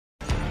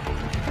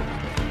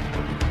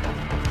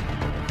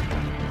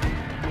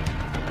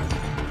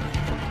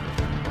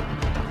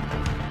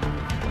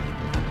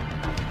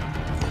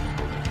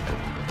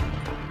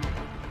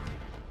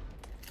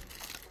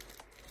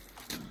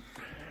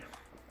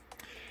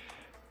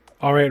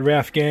All right,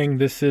 RAF gang,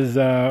 this is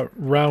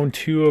round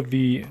 2 of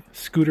the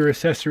scooter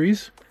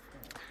accessories.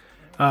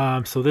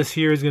 So this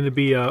here is going to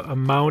be a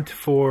mount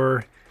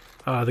for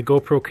the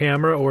GoPro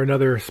camera or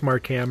another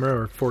smart camera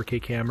or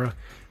 4K camera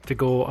to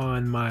go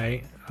on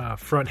my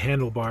front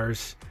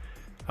handlebars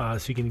so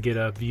you can get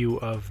a view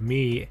of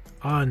me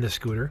on the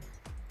scooter.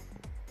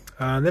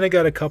 And then I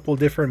got a couple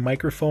different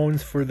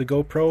microphones for the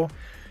GoPro.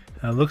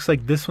 Looks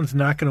like this one's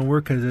not going to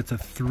work because it's a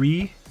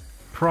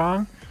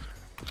 3-prong.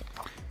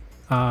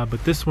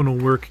 But this one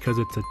will work because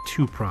it's a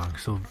 2-prong.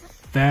 So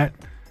that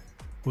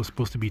was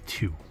supposed to be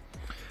 2.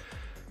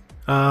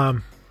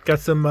 Got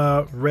some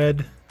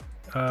red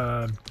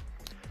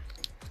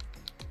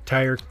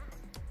tire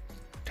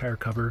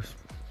covers,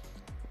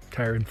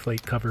 tire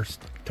inflate covers,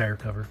 tire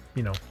cover,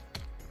 you know,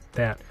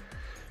 that.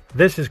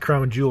 This is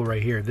crown jewel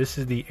right here. This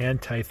is the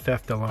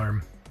anti-theft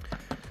alarm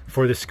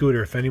for the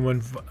scooter. If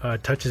anyone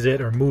touches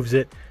it or moves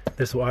it,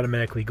 this will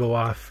automatically go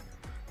off.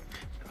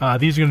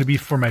 These are going to be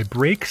for my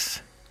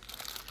brakes.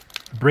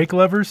 Brake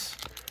levers.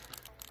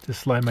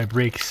 Just slide my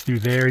brakes through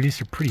there. These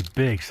are pretty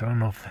big, so I don't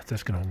know if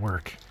that's going to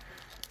work.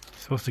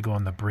 It's supposed to go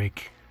on the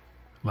brake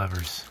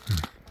levers.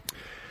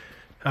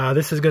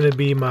 This is going to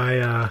be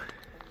my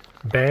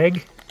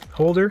bag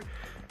holder,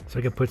 so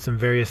I can put some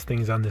various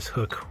things on this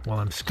hook while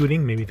I'm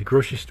scooting, maybe the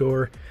grocery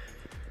store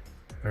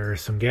or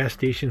some gas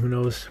station, who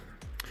knows.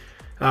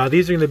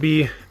 These are going to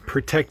be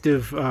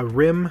protective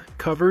rim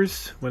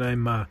covers when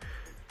I'm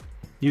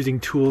using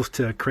tools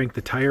to crank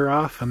the tire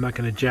off. I'm not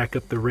going to jack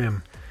up the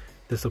rim.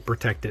 This will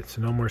protect it,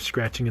 so no more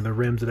scratching of the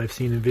rims that I've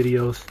seen in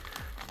videos.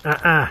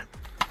 So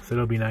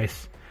that'll be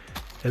nice.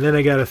 And then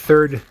I got a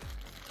third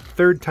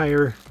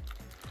tire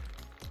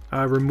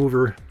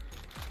remover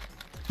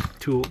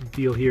tool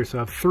deal here, so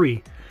I have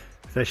 3.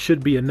 That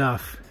should be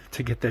enough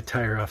to get that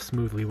tire off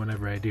smoothly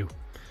whenever I do.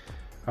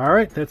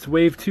 Alright, that's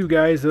wave 2,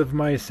 guys, of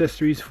my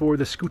accessories for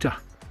the scooter.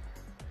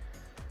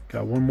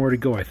 Got one more to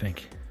go, I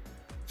think.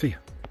 See ya.